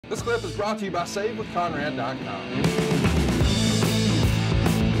This clip is brought to you by SaveWithConrad.com.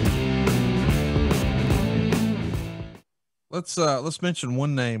 Let's mention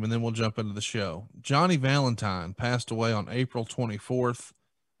one name and then we'll jump into the show. Johnny Valentine passed away on April 24th.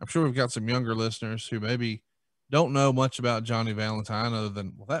 I'm sure we've got some younger listeners who maybe don't know much about Johnny Valentine other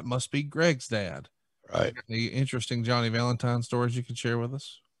than, well, that must be Greg's dad. Right. Any interesting Johnny Valentine stories you can share with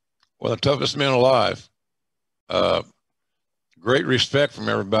us? Well, the toughest man alive. Great respect from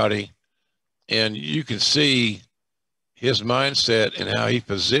everybody. And you can see his mindset and how he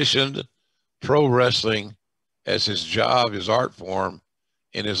positioned pro wrestling as his job, his art form,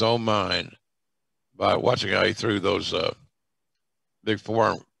 in his own mind by watching how he threw those big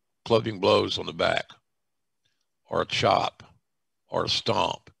forearm clubbing blows on the back, or a chop, or a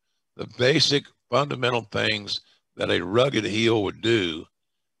stomp. The basic fundamental things that a rugged heel would do,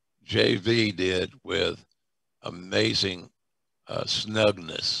 JV did with amazing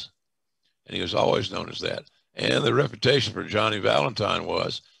snugness. And he was always known as that. And the reputation for Johnny Valentine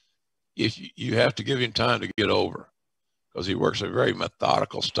was, if you have to give him time to get over, because he works a very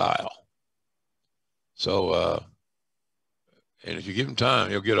methodical style. So, and if you give him time,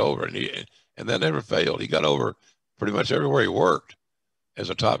 he'll get over. And that never failed. He got over pretty much everywhere he worked as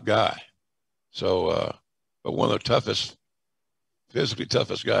a top guy. So, but one of the toughest, physically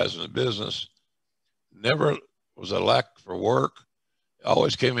toughest guys in the business. Never was a lack for work.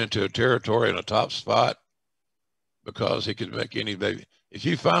 Always came into a territory in a top spot because he could make any baby. If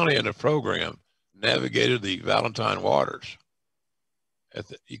you finally in a program navigated the Valentine waters,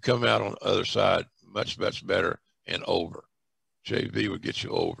 you come out on the other side much, much better and over. JV would get you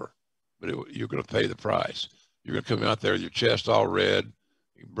over, but you're going to pay the price. You're going to come out there with your chest all red,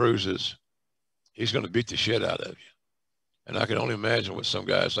 bruises. He's going to beat the shit out of you. And I can only imagine with some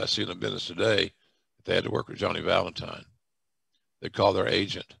guys I see in the business today, if they had to work with Johnny Valentine, they'd call their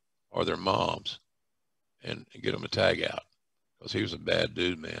agent or their moms and get them a tag out, because he was a bad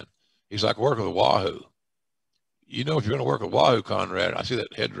dude, man. He's like working with Wahoo. You know, if you're going to work with Wahoo, Conrad, I see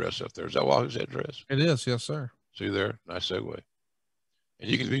that headdress up there. Is that Wahoo's headdress? It is, yes, sir. See there? Nice segue. And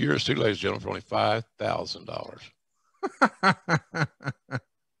you can be yours too, ladies and gentlemen, for only $5,000.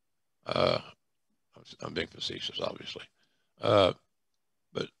 I'm being facetious, obviously.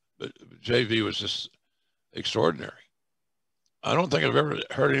 But JV was just extraordinary. I don't think I've ever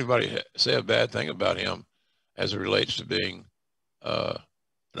heard anybody say a bad thing about him as it relates to being an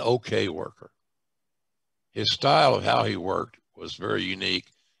okay worker. His style of how he worked was very unique.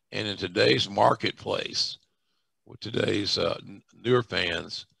 And in today's marketplace, with today's newer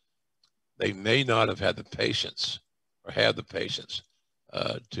fans, they may not have had the patience or had the patience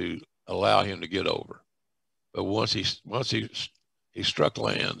to allow him to get over. But once he struck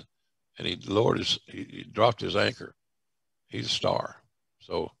land and he dropped his anchor, he's a star.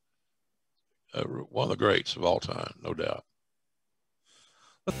 So one of the greats of all time, no doubt.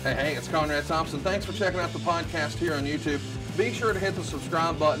 Hey, it's Conrad Thompson. Thanks for checking out the podcast here on YouTube. Be sure to hit the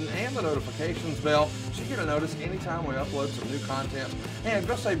subscribe button and the notifications bell so you get a notice anytime we upload some new content. And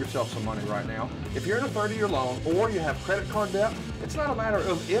go save yourself some money right now. If you're in a 30-year loan or you have credit card debt, it's not a matter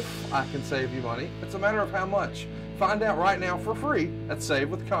of if I can save you money. It's a matter of how much. Find out right now for free at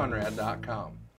SaveWithConrad.com.